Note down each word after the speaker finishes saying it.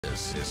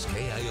This is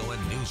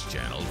KION News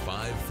Channel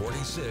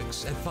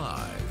 546 at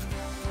 5.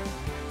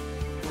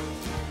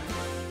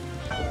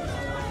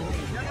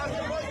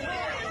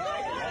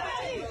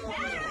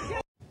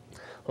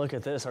 Look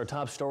at this, our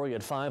top story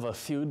at 5, a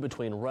feud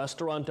between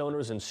restaurant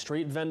owners and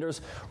street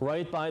vendors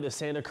right by the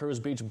Santa Cruz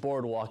Beach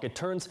Boardwalk. It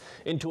turns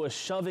into a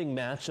shoving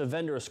match. A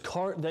vendor's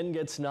cart then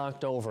gets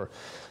knocked over.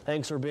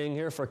 Thanks for being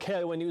here for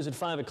KION News at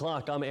 5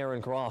 o'clock. I'm Aaron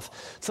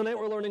Groff. Tonight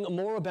we're learning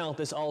more about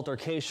this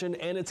altercation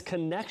and its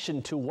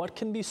connection to what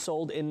can be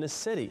sold in the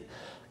city.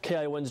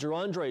 KION's Drew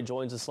Andre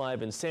joins us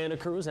live in Santa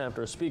Cruz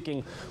after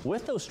speaking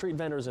with those street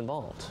vendors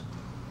involved.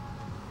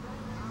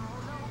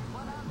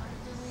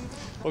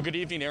 Well, good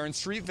evening, Aaron.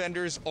 Street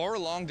vendors are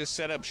allowed to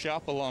set up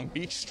shop along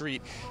Beach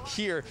Street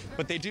here,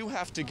 but they do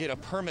have to get a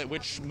permit,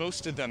 which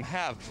most of them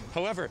have.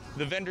 However,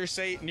 the vendors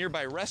say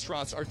nearby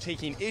restaurants are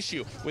taking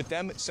issue with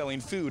them selling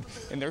food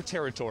in their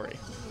territory.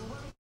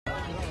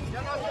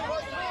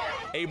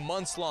 A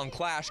months-long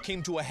clash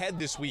came to a head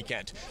this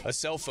weekend. A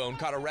cell phone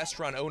caught a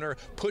restaurant owner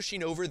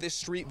pushing over this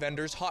street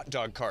vendor's hot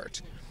dog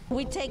cart.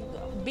 We take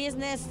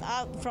business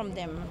out from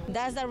them.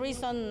 That's the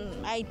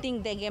reason I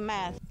think they get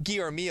mad.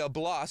 Guillermia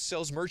Blas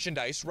sells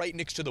merchandise right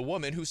next to the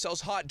woman who sells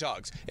hot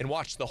dogs and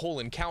watched the whole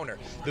encounter.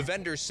 The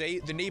vendors say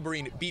the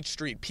neighboring Beach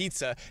Street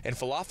Pizza and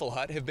Falafel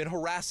Hut have been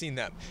harassing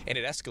them, and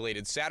it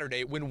escalated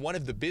Saturday when one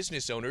of the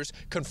business owners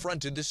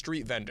confronted the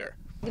street vendor.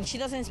 She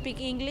doesn't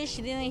speak English,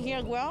 she didn't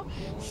hear well,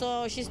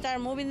 so she started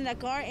moving in the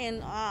car,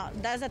 and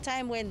that's the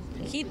time when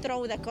he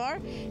threw the car,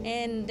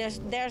 and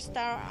they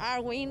start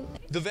arguing.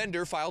 The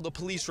vendor filed a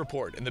police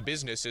report, and the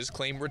businesses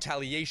claim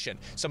retaliation.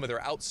 Some of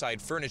their outside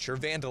furniture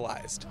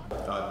vandalized.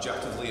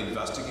 Objectively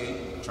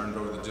investigate, turn it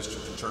over to the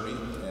district attorney,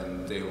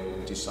 and they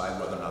will decide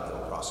whether or not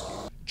they'll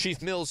prosecute.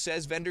 Chief Mills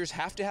says vendors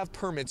have to have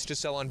permits to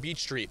sell on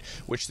Beach Street,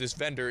 which this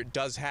vendor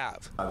does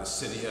have. The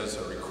city has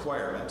a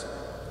requirement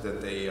that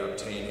they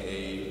obtain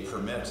a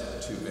permit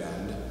to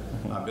vend,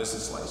 a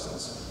business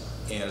license,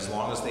 and as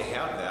long as they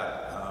have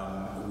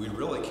that, we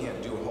really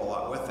can't do a whole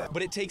lot with that.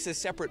 But it takes a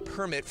separate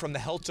permit from the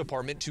health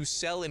department to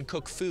sell and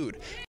cook food.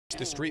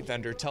 The street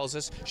vendor tells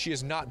us she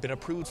has not been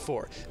approved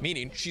for,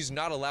 meaning she's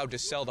not allowed to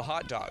sell the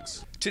hot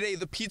dogs. Today,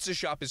 the pizza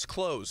shop is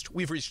closed.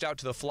 We've reached out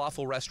to the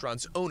falafel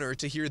restaurant's owner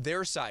to hear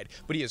their side,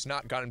 but he has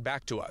not gotten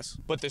back to us.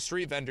 But the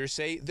street vendors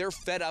say they're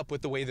fed up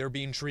with the way they're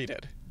being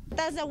treated.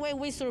 That's the way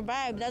we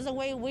survive. That's the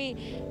way we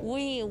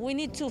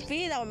need to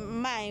feed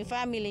my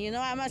family. You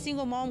know, I'm a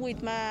single mom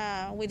with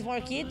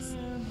 4 kids.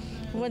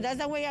 Well, that's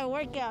the way I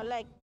work out.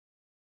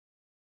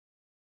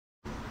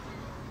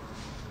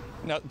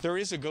 Now, there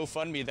is a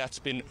GoFundMe that's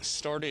been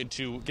started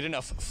to get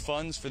enough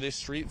funds for this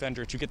street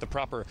vendor to get the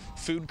proper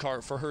food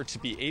cart for her to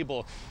be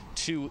able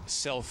to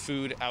sell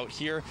food out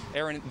here.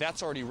 Aaron,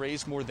 that's already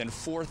raised more than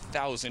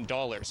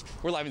 $4,000.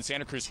 We're live in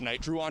Santa Cruz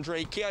tonight. Drew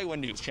Andre, KION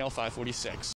News, Channel 546.